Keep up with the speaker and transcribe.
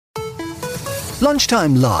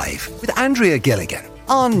Lunchtime Live with Andrea Gilligan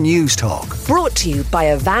on News Talk. Brought to you by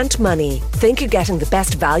Avant Money. Think you're getting the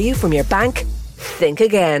best value from your bank? Think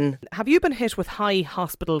again. Have you been hit with high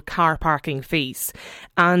hospital car parking fees?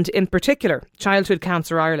 And in particular, Childhood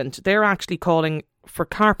Cancer Ireland, they're actually calling for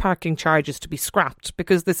car parking charges to be scrapped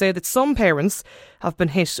because they say that some parents have been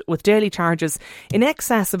hit with daily charges in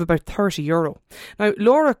excess of about €30. Now,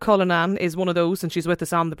 Laura Cullinan is one of those and she's with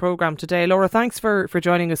us on the programme today. Laura, thanks for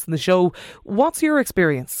joining us on the show. What's your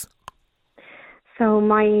experience? So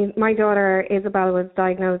my daughter Isabel was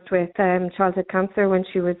diagnosed with childhood cancer when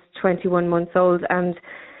she was 21 months old, and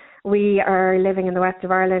we are living in the west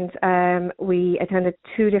of Ireland. We attended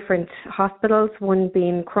two different hospitals, one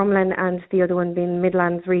being Crumlin and the other one being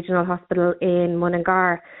Midlands Regional Hospital in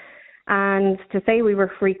Mullingar. And to say we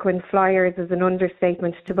were frequent flyers is an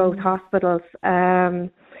understatement to both hospitals.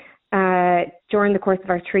 During the course of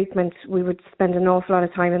our treatment, we would spend an awful lot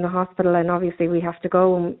of time in the hospital, and obviously we have to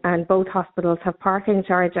go, and both hospitals have parking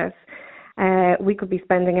charges. We could be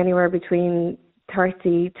spending anywhere between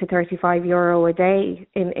 €30 to €35 a day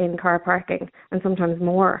in car parking, and sometimes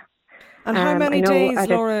more. And how many days,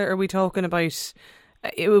 Laura, are we talking about?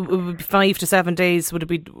 It would be 5 to 7 days. Would it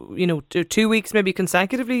be, 2 weeks maybe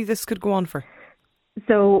consecutively this could go on for?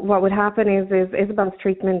 So what would happen is Isabel's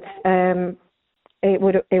treatment, it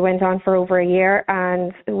went on for over a year,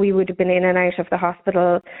 and we would have been in and out of the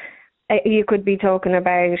hospital. You could be talking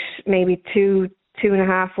about maybe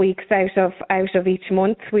 2.5 weeks out of each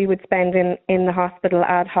month we would spend in the hospital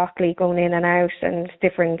ad hocly, going in and out, and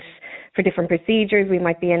for different procedures. We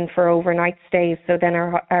might be in for overnight stays, so then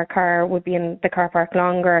our car would be in the car park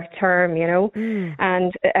longer term,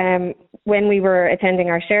 And when we were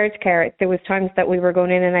attending our shared care, there was times that we were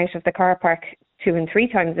going in and out of the car park 2 and 3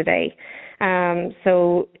 times a day.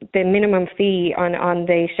 So the minimum fee on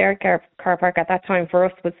the shared car park at that time for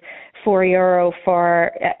us was €4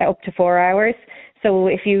 for up to 4 hours. So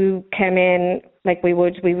if you came in, like we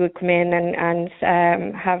would come in and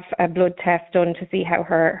have a blood test done to see how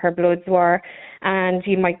her bloods were, and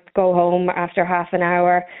you might go home after half an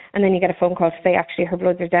hour, and then you get a phone call to say, actually, her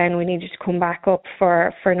bloods are down, we need you to come back up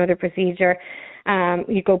for another procedure.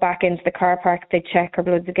 You go back into the car park, they check her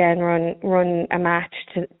bloods again, run a match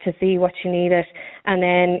to see what she needed, and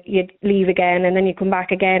then you'd leave again, and then you come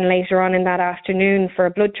back again later on in that afternoon for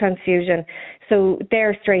a blood transfusion. So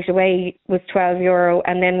there straight away was €12,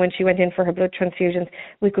 and then when she went in for her blood transfusions,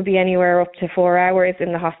 we could be anywhere up to 4 hours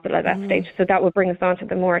in the hospital at that stage. So that would bring us on to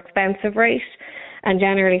the more expensive rate. And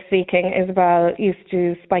generally speaking, Isabel used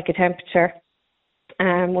to spike a temperature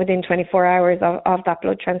within 24 hours of that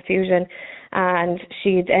blood transfusion, and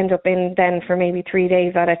she'd end up in then for maybe 3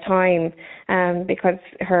 days at a time, because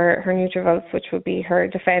her neutrophils, which would be her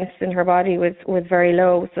defence in her body, was very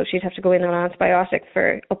low, so she'd have to go in on antibiotics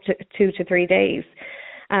for up to 2 to 3 days.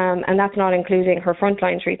 And that's not including her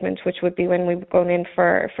frontline treatment, which would be when we were going in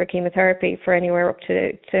for chemotherapy for anywhere up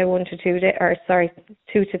to 2 to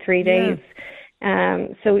 3 days.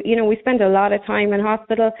 So, we spend a lot of time in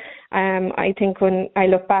hospital. I think when I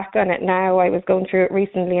look back on it now, I was going through it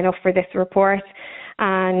recently enough for this report,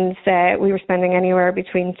 and we were spending anywhere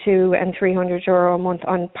between €200 and €300 a month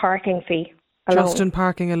on parking fee alone. Just in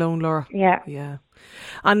parking alone, Laura? Yeah.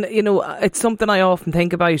 And, it's something I often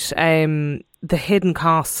think about, the hidden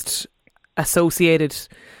cost associated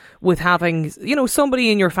with having,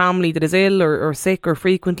 somebody in your family that is ill or sick or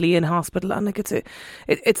frequently in hospital, and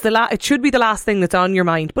it should be the last thing that's on your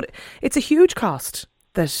mind, but it's a huge cost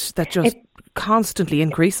that just constantly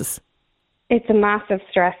increases. It's a massive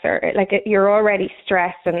stressor. You're already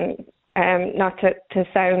stressed, and not to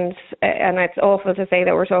sound, and it's awful to say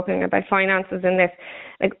that we're talking about finances in this.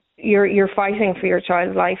 You're fighting for your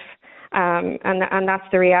child's life, and that's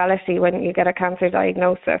the reality when you get a cancer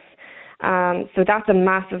diagnosis. So that's a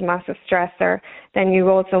massive, massive stressor. Then you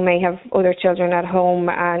also may have other children at home,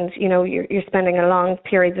 and you're spending a long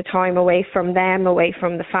periods of time away from them, away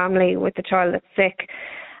from the family with the child that's sick.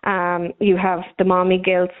 You have the mommy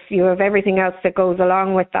guilt, you have everything else that goes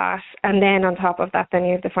along with that, and then on top of that, then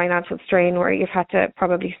you have the financial strain where you've had to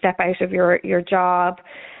probably step out of your job.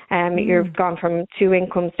 You've gone from 2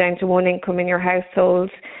 incomes down to 1 income in your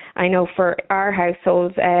household. I know for our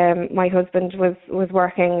household, my husband was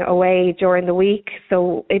working away during the week,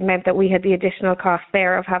 so it meant that we had the additional cost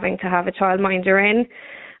there of having to have a childminder in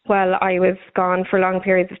while I was gone for long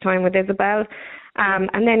periods of time with Isabel.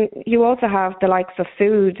 And then you also have the likes of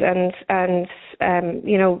food and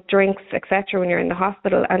drinks, etc. when you're in the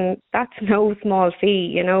hospital, and that's no small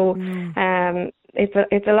fee,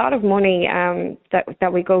 It's a lot of money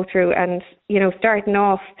that we go through, and starting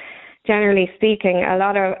off, generally speaking, a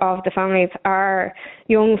lot of the families are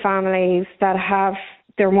young families that have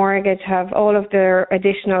their mortgage, have all of their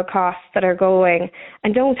additional costs that are going,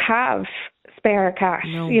 and don't have spare cash.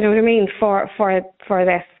 No. You know what I mean, for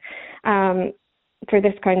this. For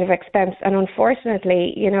this kind of expense. And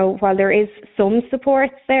unfortunately, while there is some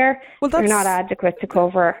supports there, they're not adequate to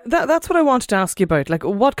cover. That's what I wanted to ask you about. Like,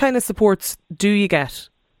 what kind of supports do you get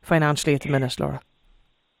financially at the minute, Laura?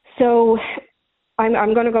 So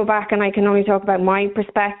I'm going to go back, and I can only talk about my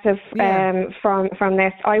perspective from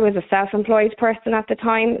this. I was a self-employed person at the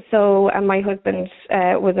time, and my husband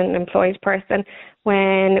was an employed person.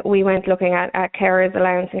 When we went looking at carers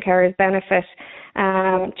allowance and carers benefit,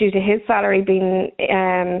 due to his salary being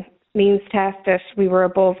means tested, we were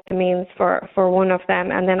above the means for one of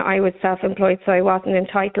them, and then I was self-employed, so I wasn't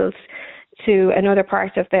entitled to another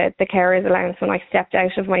part of the carers allowance when I stepped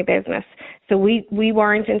out of my business. So we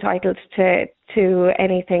weren't entitled to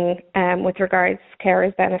anything with regards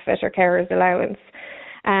carers benefit or carers allowance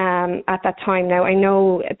at that time. Now I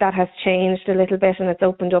know that has changed a little bit, and it's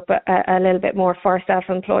opened up a little bit more for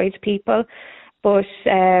self-employed people. But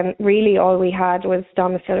really all we had was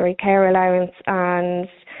domiciliary care allowance, and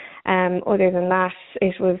other than that,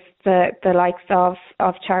 it was the likes of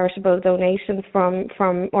charitable donations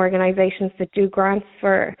from organisations that do grants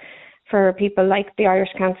for people like the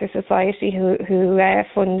Irish Cancer Society who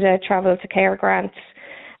fund a travel to care grant.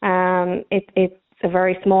 It's a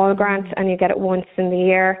very small grant, and you get it once in the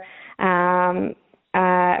year.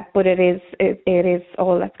 But it is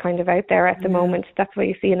all that's kind of out there at the moment. That's why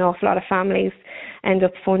you see an awful lot of families end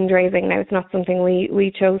up fundraising. Now, it's not something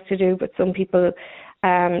we chose to do, but some people,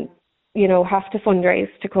 have to fundraise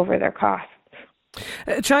to cover their costs.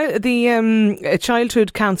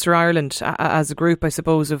 Childhood Cancer Ireland, as a group, I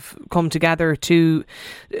suppose, have come together to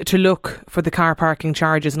look for the car parking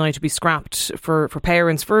charges now to be scrapped for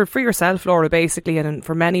parents, for yourself, Laura, basically, and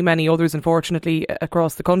for many, many others, unfortunately,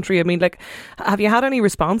 across the country. I mean, have you had any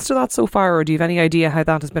response to that so far, or do you have any idea how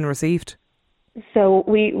that has been received? So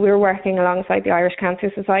we're working alongside the Irish Cancer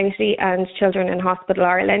Society and Children in Hospital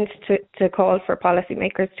Ireland to call for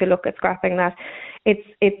policymakers to look at scrapping that.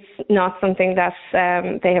 It's not something that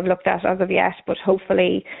they have looked at as of yet, but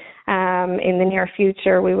hopefully in the near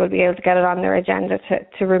future we will be able to get it on their agenda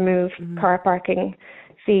to remove car parking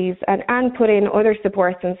fees and put in other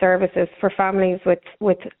supports and services for families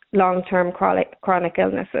with long-term chronic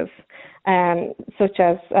illnesses, such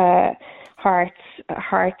as heart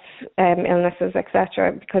illnesses,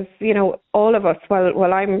 etc. Because all of us,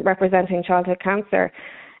 while I'm representing childhood cancer,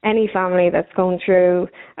 any family that's going through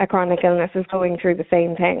a chronic illness is going through the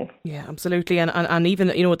same thing. Yeah, absolutely. And even,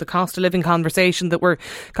 the cost of living conversation that we're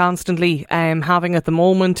constantly having at the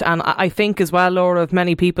moment. And I think as well, Laura, of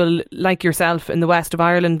many people like yourself in the west of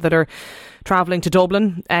Ireland that are travelling to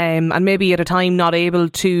Dublin and maybe at a time not able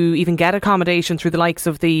to even get accommodation through the likes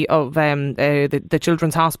of the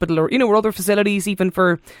Children's Hospital or other facilities, even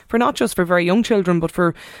for not just for very young children but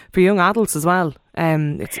for young adults as well.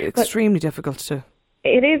 It's extremely difficult to...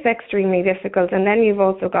 It is extremely difficult, and then you've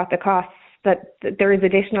also got the costs, that there is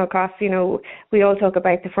additional costs. We all talk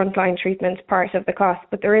about the frontline treatment part of the cost,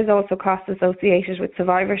 but there is also costs associated with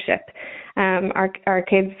survivorship. Our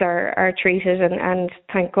kids are treated, and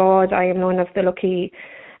thank God I am one of the lucky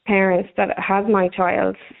parents that has my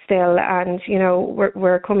child still, and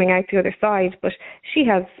we're coming out the other side, but she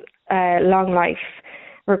has long life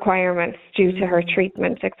requirements due to her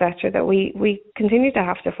treatment, etc., that we continue to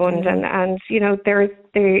have to fund, and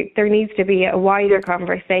there needs to be a wider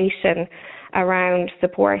conversation around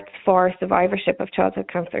support for survivorship of childhood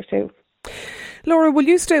cancer too. Laura, will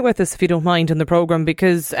you stay with us if you don't mind in the programme,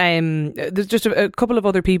 because there's just a couple of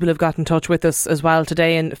other people who've got in touch with us as well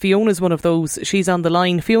today, and Fiona's one of those. She's on the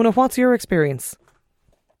line. Fiona, what's your experience?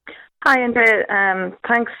 Hi, Andrea.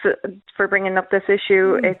 Thanks for bringing up this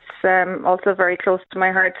issue. It's also very close to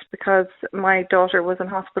my heart because my daughter was in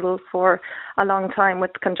hospital for a long time with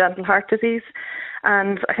congenital heart disease.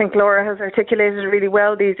 And I think Laura has articulated really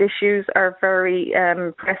well. These issues are very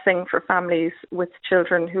pressing for families with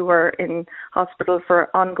children who are in hospital for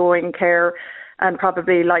ongoing care and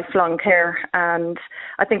probably lifelong care. And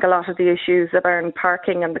I think a lot of the issues around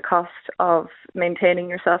parking and the cost of maintaining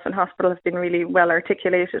yourself in hospital have been really well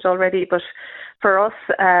articulated already. But for us,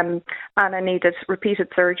 Anna needed repeated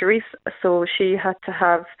surgeries, so she had to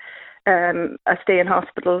have a stay in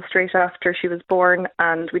hospital straight after she was born,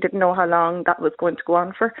 and we didn't know how long that was going to go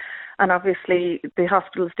on for. And obviously the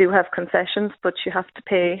hospitals do have concessions, but you have to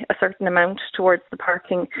pay a certain amount towards the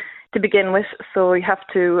parking to begin with. So you have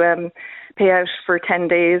to pay out for 10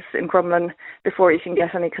 days in Crumlin before you can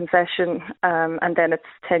get any concession, and then it's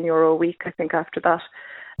 €10 a week, I think, after that.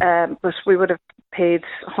 but we would have paid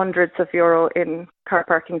hundreds of euro in car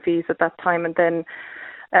parking fees at that time, and then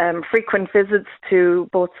frequent visits to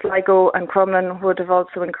both Sligo and Crumlin would have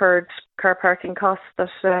also incurred car parking costs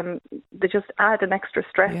that they just add an extra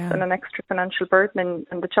stress and an extra financial burden,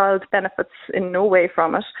 and the child benefits in no way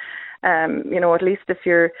from it. At least if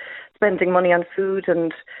you're spending money on food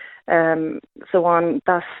and so on,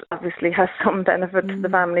 that obviously has some benefit to the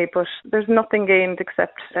family, but there's nothing gained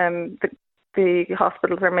except the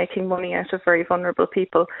hospitals are making money out of very vulnerable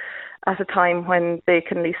people at a time when they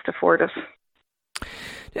can least afford it.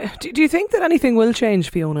 Do you think that anything will change,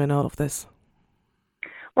 Fiona, in all of this?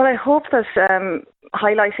 Well, I hope that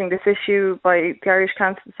highlighting this issue by the Irish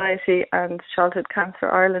Cancer Society and Childhood Cancer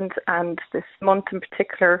Ireland, and this month in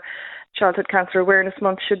particular, Childhood Cancer Awareness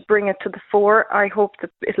Month, should bring it to the fore. I hope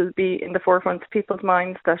that it'll be in the forefront of people's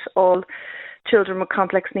minds that all children with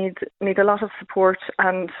complex needs need a lot of support,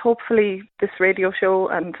 and hopefully this radio show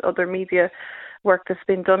and other media work that's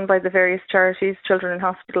been done by the various charities, Children in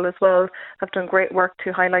Hospital as well, have done great work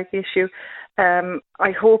to highlight the issue.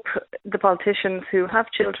 I hope the politicians who have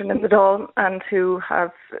children in the Dáil and who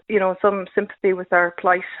have, some sympathy with our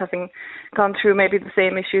plight, having gone through maybe the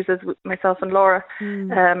same issues as myself and Laura,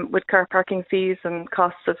 with car parking fees and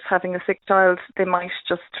costs of having a sick child, they might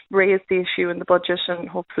just raise the issue in the budget and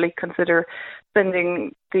hopefully consider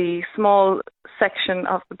spending the small section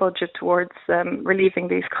of the budget towards relieving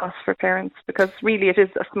these costs for parents, because really it is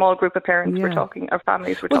a small group of parents we're talking, or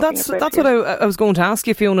families we're talking about. Well, that's what I was going to ask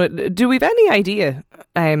you, Fiona. Do we have any idea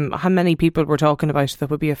how many people we're talking about that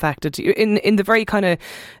would be affected in the very kind of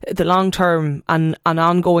the long term and an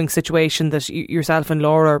ongoing situation that yourself and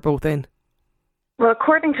Laura are both in? Well,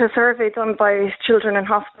 according to a survey done by Children in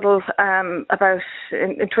Hospital in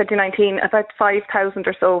 2019, about 5,000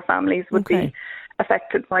 or so families would be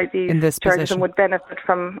affected by these charges and would benefit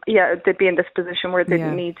from, they'd be in this position where they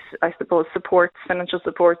need, I suppose, financial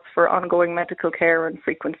supports for ongoing medical care and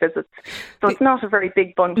frequent visits. So it's not a very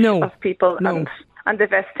big bunch of people. And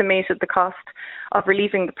they've estimated the cost of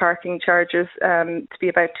relieving the parking charges to be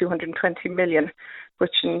about 220 million,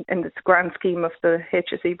 which in the grand scheme of the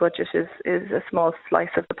HSE budget is a small slice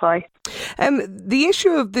of the pie. The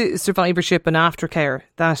issue of the survivorship and aftercare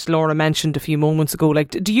that Laura mentioned a few moments ago,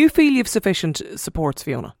 do you feel you've sufficient supports,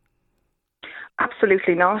 Fiona?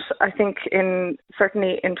 Absolutely not. I think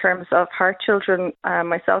certainly in terms of heart children,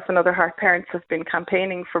 myself and other heart parents have been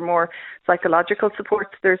campaigning for more psychological supports.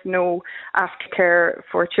 There's no aftercare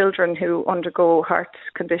for children who undergo heart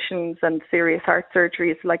conditions and serious heart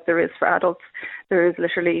surgeries like there is for adults. There is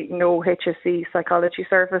literally no HSE psychology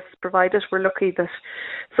service provided. We're lucky that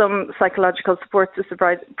some psychological supports is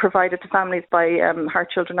provided to families by Heart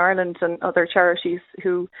Children Ireland and other charities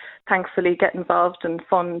who thankfully get involved and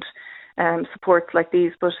fund supports like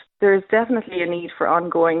these, but there is definitely a need for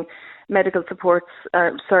ongoing medical supports,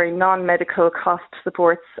 non-medical cost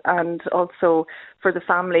supports, and also for the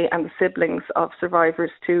family and the siblings of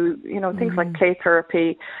survivors to, things like play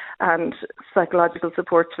therapy and psychological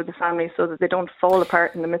supports for the family so that they don't fall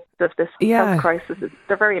apart in the midst of this health crisis.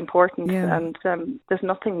 They're very important, and there's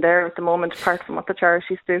nothing there at the moment apart from what the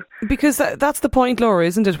charities do. Because that's the point, Laura,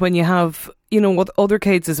 isn't it? When you have, with other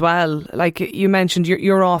kids as well, like you mentioned,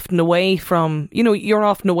 you're often away from,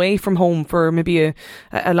 home for maybe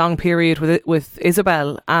a long period with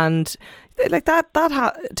Isabel, and like that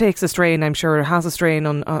takes a strain. I'm sure it has a strain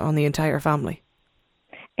on the entire family.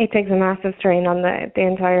 It takes a massive strain on the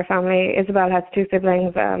entire family. Isabel has two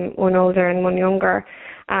siblings, one older and one younger.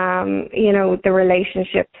 The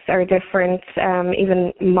relationships are different.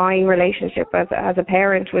 Even my relationship as a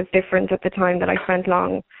parent was different at the time that I spent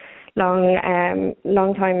long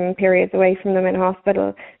time periods away from them in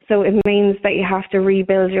hospital. So it means that you have to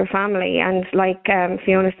rebuild your family, and like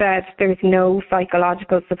Fiona said, there's no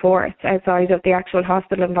psychological support outside of the actual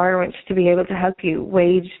hospital environment to be able to help you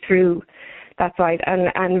wade through that side,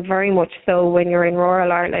 and very much so when you're in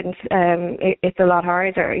rural Ireland, it's a lot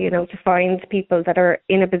harder, to find people that are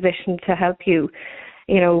in a position to help you,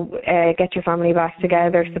 get your family back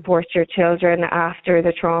together, support your children after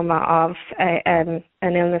the trauma of an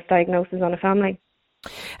illness diagnosis on a family.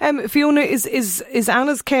 Fiona, is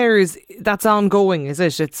Anna's care, that's ongoing, is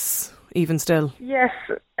it? It's even still? Yes,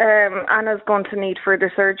 Anna's going to need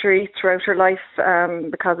further surgery throughout her life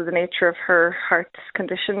because of the nature of her heart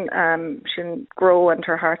condition. She'll grow and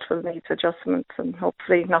her heart will need adjustments and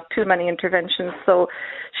hopefully not too many interventions. So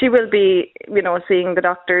she will be, seeing the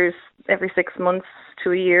doctors every 6 months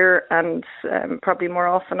to a year, and probably more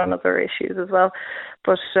often on other issues as well.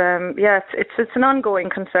 But it's an ongoing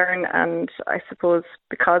concern, and I suppose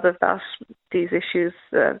because of that, these issues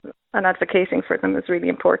and advocating for them is really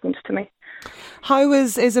important to me. How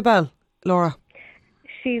is Isabel, Laura?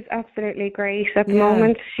 She's absolutely great at the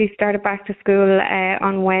moment. She started back to school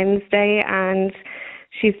on Wednesday, and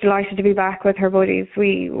she's delighted to be back with her buddies.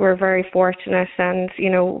 We were very fortunate, and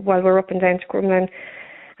while we're up and down to Crumlin,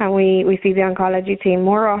 and we see the oncology team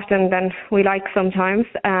more often than we like sometimes,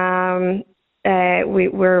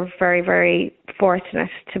 we're very, very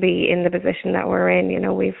fortunate to be in the position that we're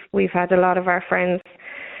in. We've had a lot of our friends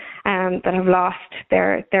that have lost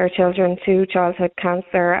their children to childhood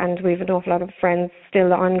cancer, and we've an awful lot of friends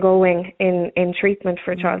still ongoing in treatment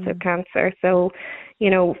for childhood cancer. So,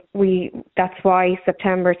 that's why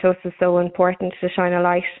September to us is so important, to shine a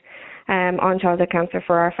light on childhood cancer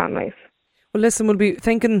for our families. Well, listen, we'll be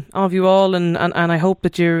thinking of you all, and I hope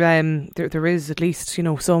that you're there is at least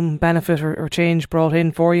some benefit or change brought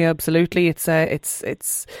in for you. Absolutely, it's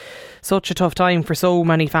such a tough time for so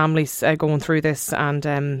many families going through this, and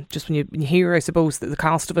just when you hear, I suppose, that the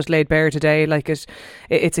cost of it laid bare today, like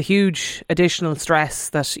it's a huge additional stress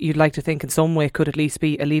that you'd like to think in some way could at least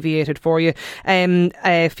be alleviated for you.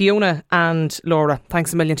 Fiona and Laura,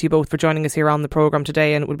 thanks a million to you both for joining us here on the programme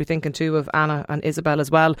today, and we'll be thinking too of Anna and Isabel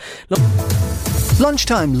as well.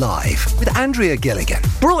 Lunchtime Live with Andrea Gilligan.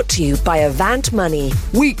 Brought to you by Avant Money.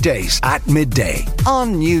 Weekdays at midday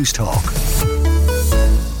on News Talk.